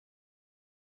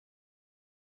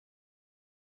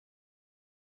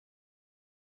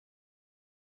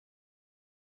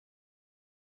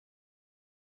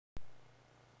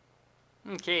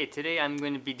Okay, today I'm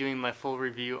going to be doing my full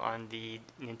review on the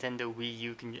Nintendo Wii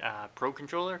U Pro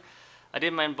controller. I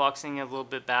did my unboxing a little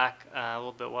bit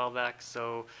while back,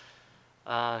 so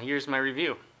here's my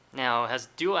review. Now, it has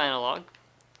dual analog,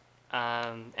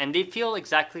 and they feel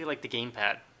exactly like the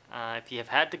gamepad. If you have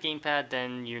had the gamepad,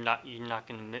 then you're not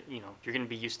gonna you're gonna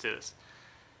be used to this.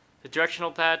 The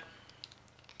directional pad,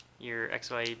 your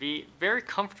XYAV, very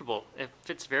comfortable. It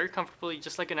fits very comfortably,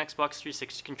 just like an Xbox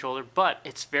 360 controller, but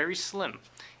it's very slim.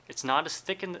 It's not as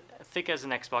thick as an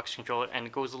Xbox controller, and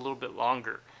it goes a little bit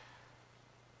longer.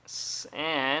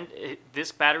 And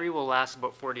this battery will last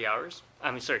about 40 hours.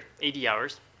 80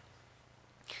 hours.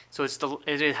 So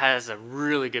it has a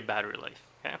really good battery life.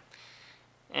 Okay,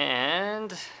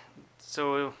 and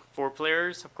so 4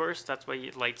 players, of course. That's why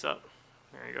it lights up.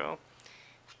 There you go.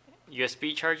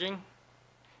 USB charging.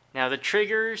 Now the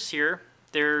triggers here,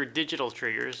 they're digital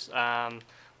triggers.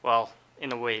 Well,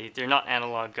 in a way, they're not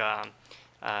analog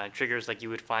triggers like you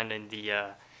would find in the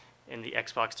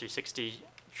Xbox 360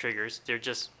 triggers. They're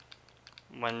just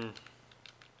one.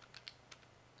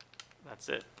 That's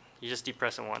it. You just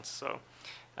depress it once. So,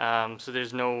 so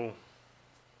there's no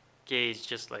gauge,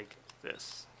 just like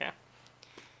this. Okay.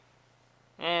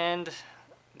 And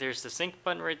there's the sync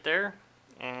button right there,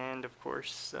 and of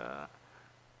course.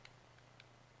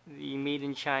 The Made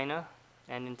in China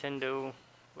and Nintendo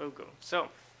logo. So,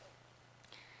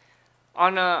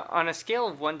 on a scale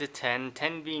of 1 to 10,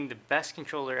 10 being the best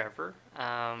controller ever,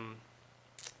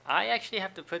 I actually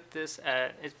have to put this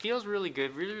at. It feels really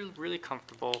good, really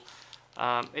comfortable.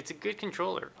 It's a good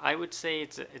controller. I would say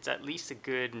it's at least a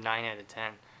good 9 out of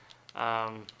 10.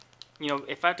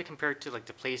 If I have to compare it to like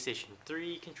the PlayStation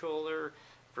 3 controller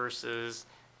versus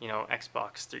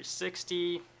Xbox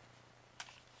 360.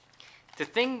 The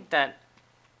thing that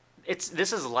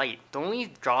this is light. The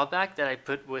only drawback that I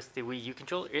put with the Wii U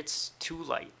controller, it's too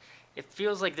light. It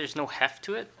feels like there's no heft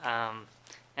to it,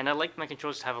 and I like my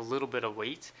controllers to have a little bit of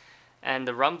weight. And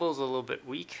the rumble's a little bit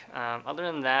weak. Other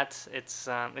than that, it's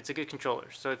a good controller.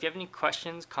 So if you have any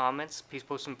questions, comments, please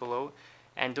post them below,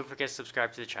 and don't forget to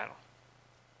subscribe to the channel.